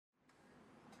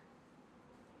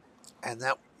And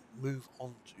now move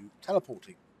on to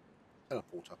teleporter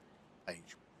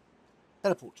page.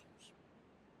 Teleport tools.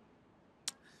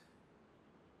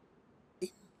 In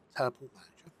Teleport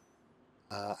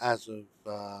Manager, as of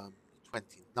the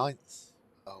 29th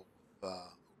of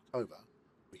October,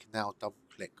 we can now double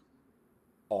click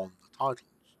on the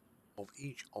titles of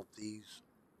each of these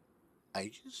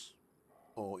pages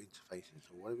or interfaces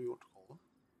or whatever you want to call them,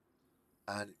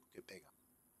 and it will get bigger.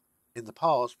 In the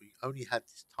past, we only had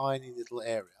this tiny little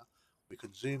area. We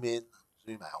could zoom in and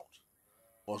zoom out.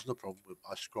 Wasn't a problem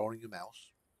by scrolling your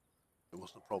mouse. It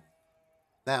wasn't a problem.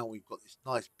 Now we've got this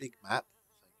nice big map.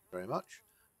 Thank you very much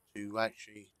to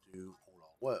actually do all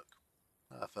our work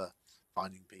for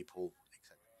finding people,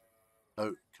 etc.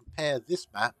 So compare this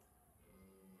map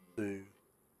to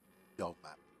the old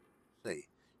map. See,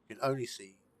 you can only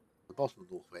see the bottom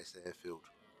of Northwest Airfield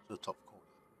to the top corner,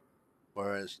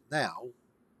 whereas now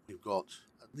we've got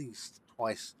at least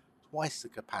twice the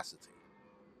capacity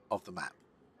of the map.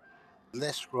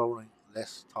 Less scrolling,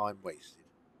 less time wasted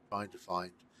trying to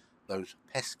find those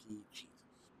pesky cheaters.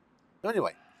 So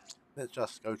anyway, let's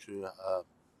just go to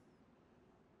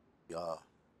the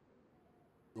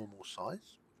normal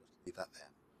size. We'll just leave that there.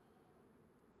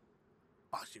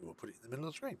 Actually, we'll put it in the middle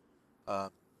of the screen.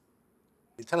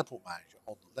 In Teleport Manager,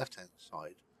 on the left-hand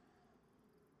side,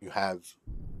 you have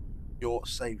your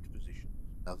saved positions.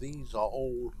 Now, these are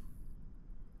all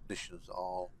positions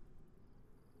that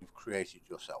you've created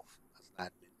yourself as an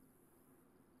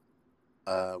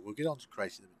admin. We'll get on to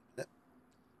creating them in a minute,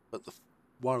 but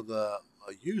one of the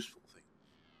useful things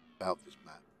about this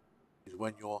map is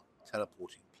when you're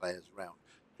teleporting players around.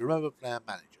 Do you remember Player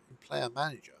Manager? In Player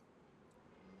Manager,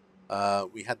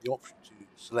 we had the option to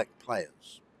select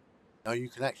players. Now you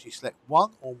can actually select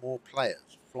one or more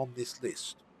players from this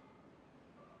list.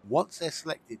 Once they're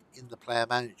selected in the Player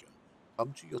Manager,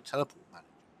 come to your Teleport Manager,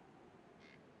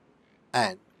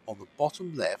 and on the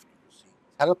bottom left you will see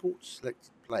Teleport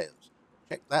Selected Players.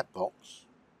 Check that box,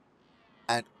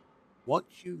 and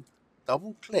once you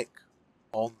double click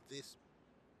on this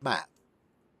map,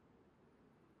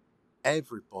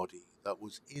 everybody that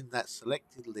was in that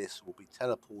selected list will be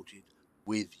teleported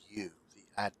with you,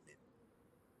 the admin.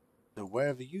 So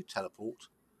wherever you teleport,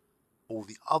 all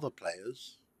the other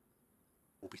players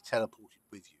will be teleported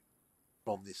with you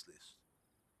from this list.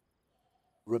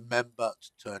 Remember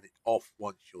to turn it off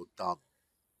once you're done,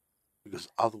 because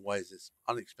otherwise there's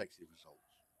unexpected results.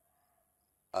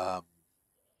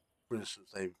 For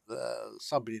instance,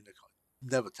 somebody in the car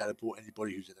never teleport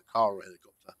anybody who's in a car or a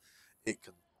helicopter. It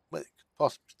can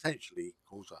potentially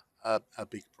cause a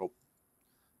big problem.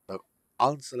 So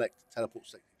unselect teleport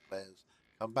selected players.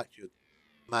 Come back to your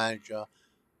manager.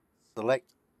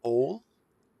 Select all.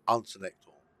 Unselect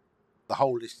all. The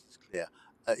whole list is clear.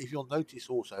 If you'll notice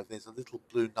also, there's a little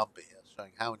blue number here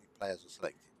showing how many players are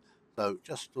selected. So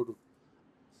just sort of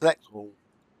select all,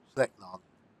 select none,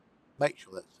 make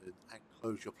sure that's in, and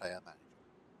close your player manager.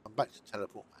 Come back to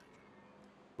teleport manager.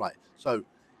 Right, so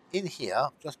in here,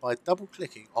 just by double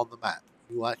clicking on the map,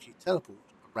 you will actually teleport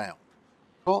around.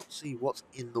 You can't see what's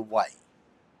in the way.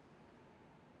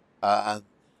 And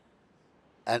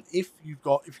if you've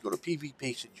got a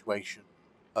PvP situation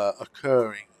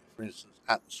occurring, for instance,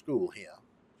 at the school here,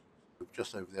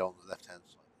 just over there on the left hand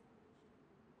side.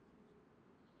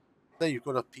 Say you've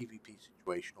got a PvP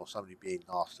situation or somebody being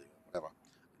nasty or whatever.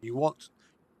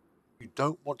 You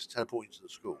don't want to teleport into the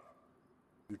school.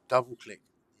 You double click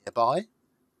nearby,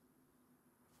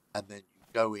 and then you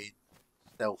go in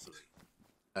stealthily.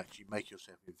 Actually make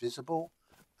yourself invisible,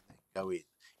 and then go in.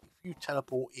 If you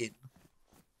teleport in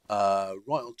right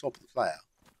on top of the player,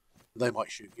 they might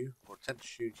shoot you or attempt to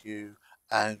shoot you,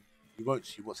 and you won't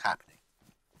see what's happening.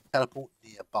 Teleport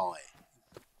nearby.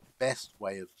 The best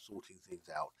way of sorting things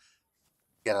out.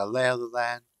 Get a lay of the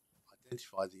land,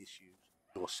 identify the issues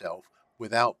yourself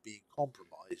without being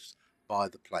compromised by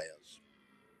the players.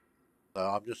 So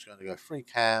I'm just going to go free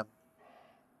cam,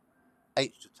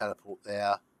 H to teleport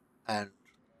there, and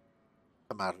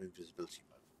come out of invisibility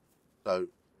mode.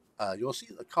 So you'll see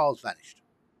that the car's vanished.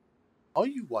 Are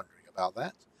you wondering about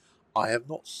that? I have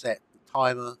not set the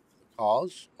timer for the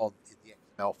cars in the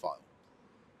XML file.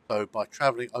 So by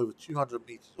travelling over 200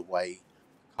 meters away,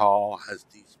 the car has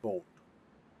despawned.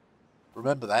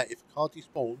 Remember that, if a car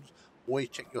despawns, always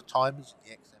check your timers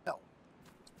in the XML.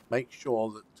 Make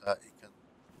sure that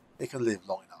it can live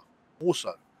long enough. Also,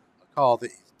 a car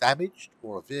that is damaged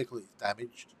or a vehicle that is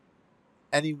damaged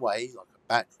anyway, like a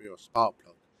battery or a spark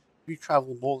plug, if you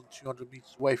travel more than 200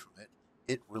 meters away from it,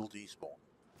 it will despawn.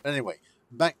 But anyway,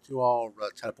 back to our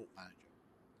teleport manager.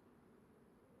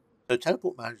 So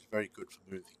teleport manager is very good for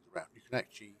moving things around. You can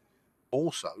actually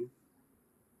also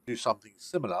do something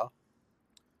similar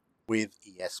with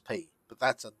ESP, but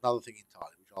that's another thing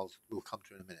entirely, which we'll come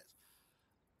to in a minute.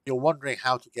 You're wondering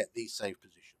how to get these save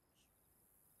positions.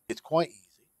 It's quite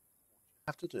easy. What you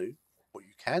have to do, what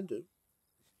you can do,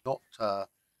 not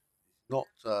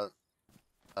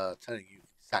telling you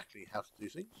exactly how to do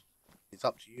things. It's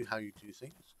up to you how you do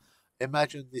things.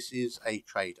 Imagine this is a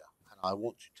trader, and I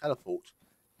want to teleport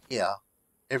here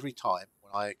every time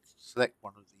when I select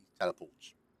one of these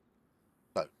teleports.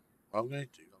 So, what I'm going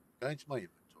to do, I'm going to my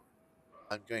inventory.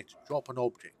 I'm going to drop an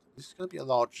object. This is going to be a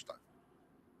large stone.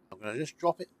 I'm going to just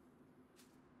drop it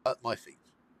at my feet.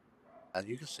 And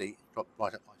you can see it dropped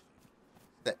right at my feet.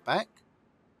 Step back,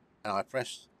 and I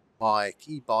press my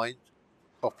key bind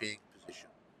for copying position.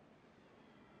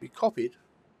 Be copied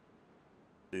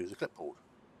to the clipboard.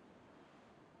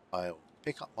 I'll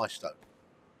pick up my stone.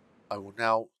 I will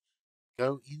now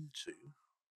go into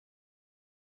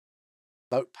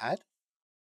Notepad,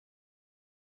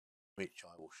 which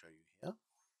I will show you here.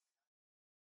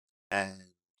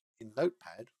 And in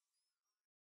Notepad,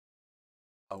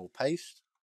 I will paste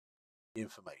the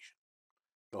information.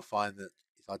 You'll find that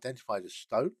it's identified as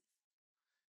stone.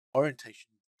 Orientation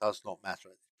does not matter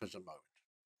at the present moment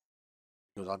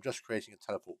because I'm just creating a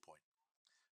teleport point.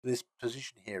 This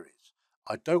position here is,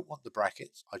 I don't want the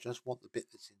brackets, I just want the bit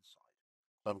that's inside.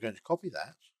 So I'm going to copy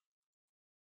that.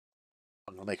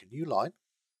 I'm going to make a new line.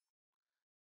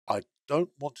 I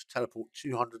don't want to teleport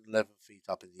 211 feet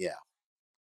up in the air.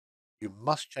 You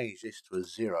must change this to a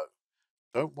 0.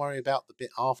 Don't worry about the bit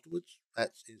afterwards,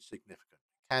 that's insignificant.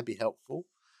 It can be helpful.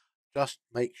 Just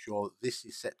make sure this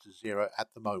is set to 0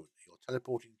 at the moment. You're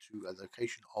teleporting to a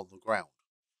location on the ground.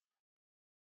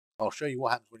 I'll show you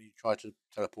what happens when you try to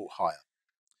teleport higher.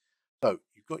 So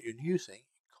you've got your new thing,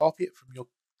 copy it from your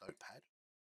notepad.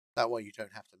 That way you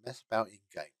don't have to mess about in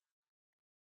game.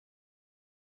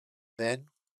 Then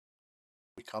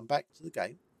we come back to the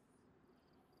game.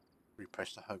 We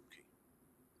press the home key.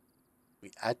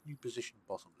 We add new position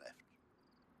bottom left.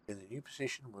 In the new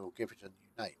position, we'll give it a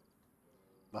new name.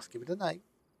 Must give it a name.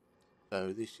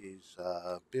 So this is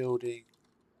building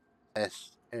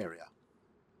test area.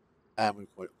 And we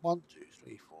call it 1, 2,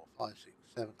 3, 4, 5, 6,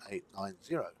 7, 8, 9,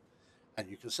 0. And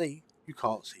you can see you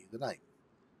can't see the name.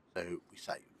 So we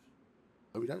save.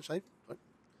 No, we don't save.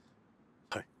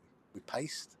 Sorry. We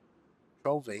paste,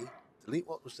 Control V, delete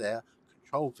what was there,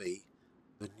 Control V,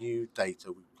 the new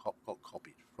data we got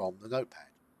copied from the notepad.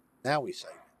 Now we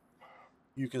save it.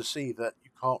 You can see that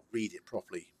you can't read it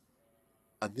properly.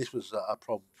 And this was a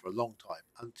problem for a long time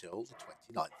until the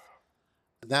 29th.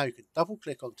 And now you can double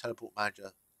click on Teleport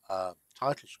Manager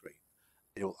title screen.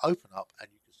 It will open up and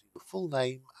you can see the full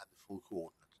name and the full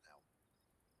coordinates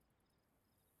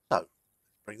now. So, let's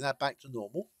bring that back to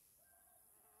normal.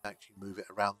 Actually move it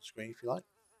around the screen if you like.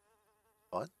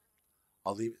 Fine.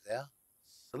 I'll leave it there.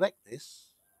 Select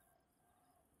this.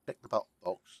 Click the button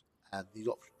box and these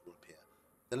options will appear.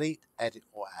 Delete, edit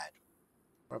or add.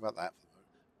 Sorry about that for the moment.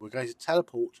 We're going to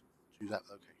teleport to that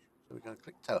location. So we're going to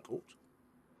click teleport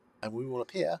and we will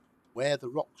appear where the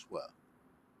rocks were.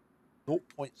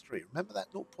 0.3. Remember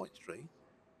that 0.3?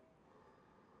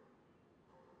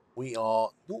 We are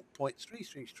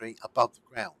 0.333 above the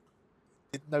ground.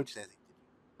 Didn't notice anything, did you?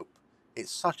 Nope.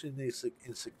 It's such an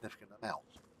insignificant amount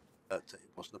that it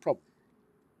wasn't a problem.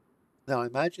 Now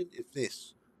imagine if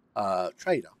this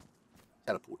trader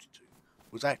teleported to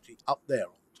was actually up there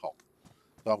on top.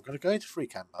 So I'm going to go into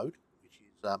FreeCam mode, which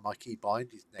is my key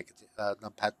bind is negative,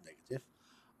 numpad negative.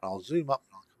 And I'll zoom up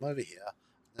and I'll come over here.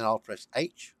 And then I'll press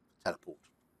H to teleport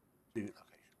to location.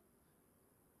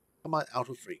 Come out of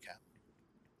FreeCam.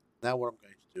 Now what I'm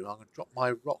going to do, I'm going to drop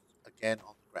my rock again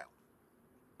on the ground.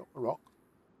 Drop the rock.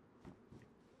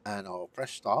 And I'll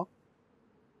press star.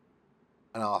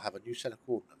 And I'll have a new set of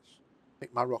coordinates.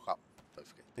 Pick my rock up. Don't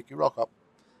forget to pick your rock up.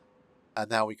 And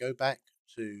now we go back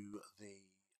to the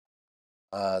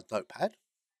notepad.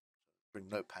 Bring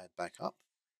notepad back up.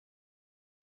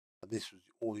 And this was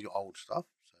all your old stuff.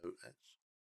 So let's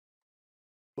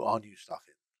put our new stuff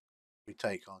in. We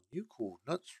take our new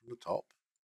coordinates from the top.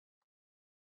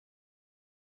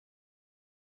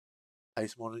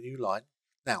 Paste them on a new line.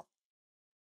 Now,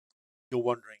 you're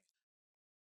wondering,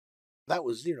 that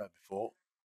was 0 before.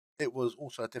 It was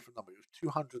also a different number. It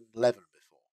was 211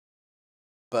 before.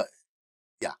 But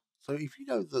yeah, so if you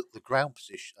know the ground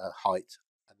position height,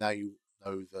 and now you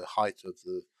know the height of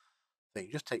the thing,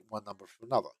 just take one number from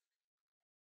another.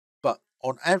 But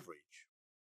on average,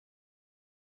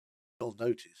 you'll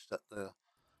notice that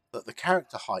the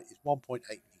character height is 1.8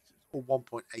 meters or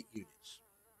 1.8 units.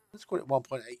 Let's call it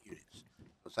 1.8 units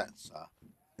because that's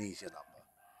an easier number.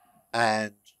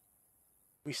 And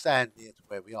we stand near to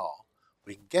where we are,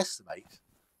 we can guesstimate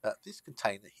that this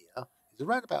container here is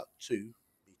around about 2 meters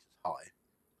high.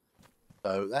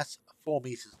 So that's 4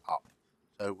 meters up.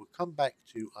 So we'll come back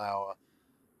to our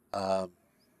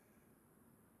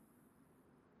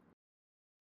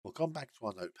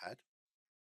notepad,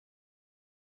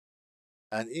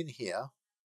 and in here,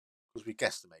 because we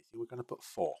guesstimated, we're going to put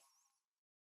 4.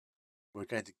 We're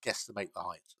going to guesstimate the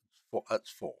height. That's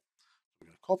 4. We're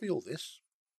going to copy all this,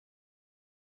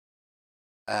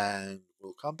 and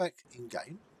we'll come back in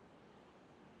game.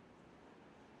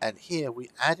 And here we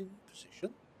add in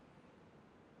position,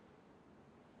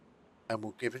 and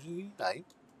we'll give it a new name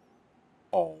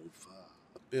of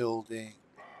building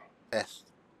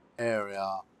test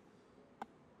area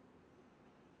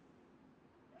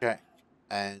check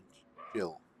and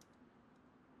fill.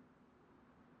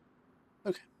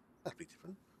 Okay, that'll be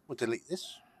different. We'll delete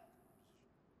this.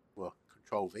 We'll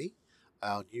Control V.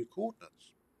 Our new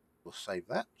coordinates. We'll save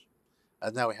that.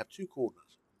 And now we have 2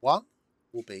 coordinates. One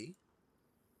will be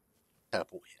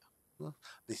teleport here.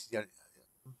 This is the only,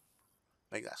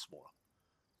 make that smaller.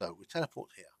 So we teleport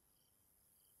here.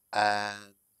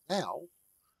 And now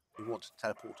we want to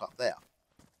teleport up there.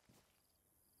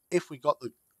 If we got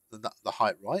the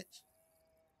height right,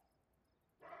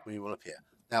 we will appear.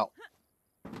 Now,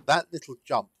 that little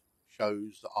jump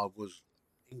shows that I was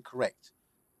incorrect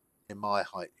in my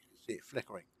height. You can see it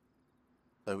flickering.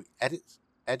 So we edit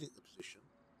the position.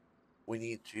 We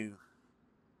need to,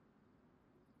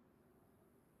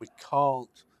 we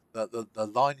can't,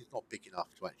 the line is not big enough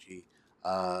to actually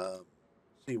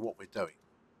see what we're doing.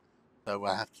 So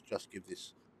I have to just give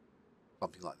this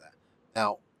something like that.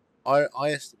 Now,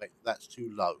 I estimate that's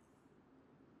too low.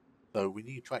 So we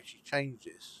need to actually change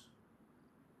this.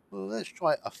 Well, let's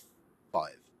try a 5.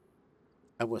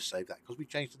 And we'll save that because we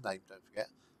changed the name, don't forget.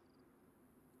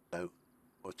 So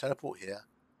we'll teleport here.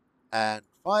 And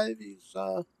 5 is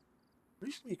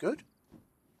reasonably good.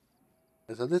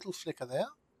 There's a little flicker there.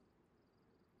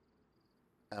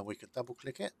 And we can double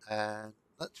click it, and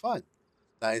that's fine.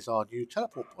 That is our new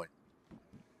teleport point.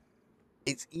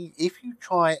 It's if you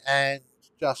try and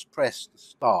just press the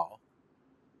star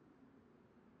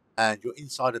and you're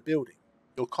inside a building,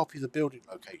 you'll copy the building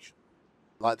location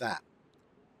like that.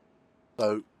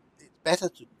 So it's better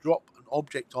to drop an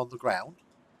object on the ground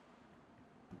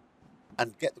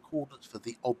and get the coordinates for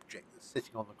the object that's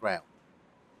sitting on the ground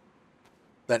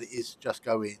than it is just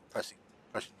go in pressing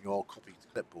your copy to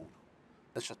clipboard.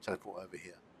 Let's just teleport over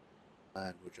here,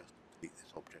 and we'll just delete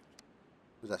this object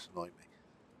because that's annoying me.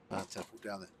 And teleport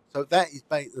down there. So that is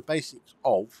the basics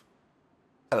of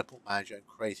Teleport Manager and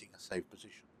creating a safe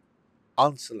position.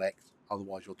 Unselect,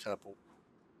 otherwise you'll teleport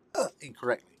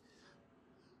incorrectly.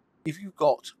 If you've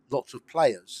got lots of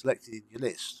players selected in your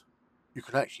list, you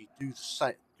can actually do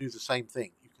the same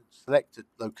thing. You can select a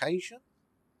location,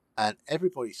 and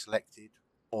everybody selected,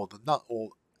 or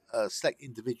select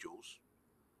individuals.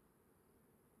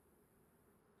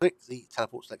 Click the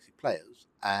teleport selected players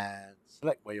and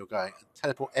select where you're going, and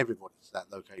teleport everybody to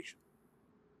that location.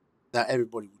 Now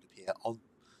everybody would appear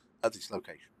at this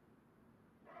location.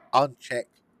 Uncheck.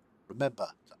 Remember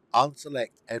to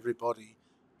unselect everybody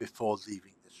before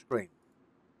leaving the screen.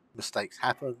 Mistakes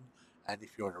happen, and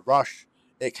if you're in a rush,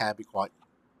 it can be quite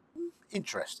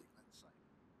interesting, let's say.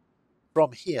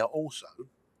 From here also,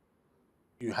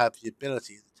 you have the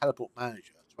ability, the Teleport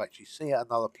Manager, to actually see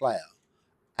another player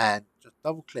and just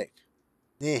double click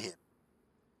near him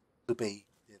to be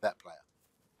near that player.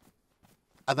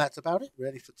 And that's about it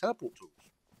really for teleport tools.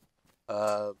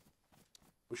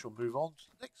 We shall move on to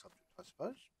the next subject, I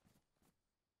suppose.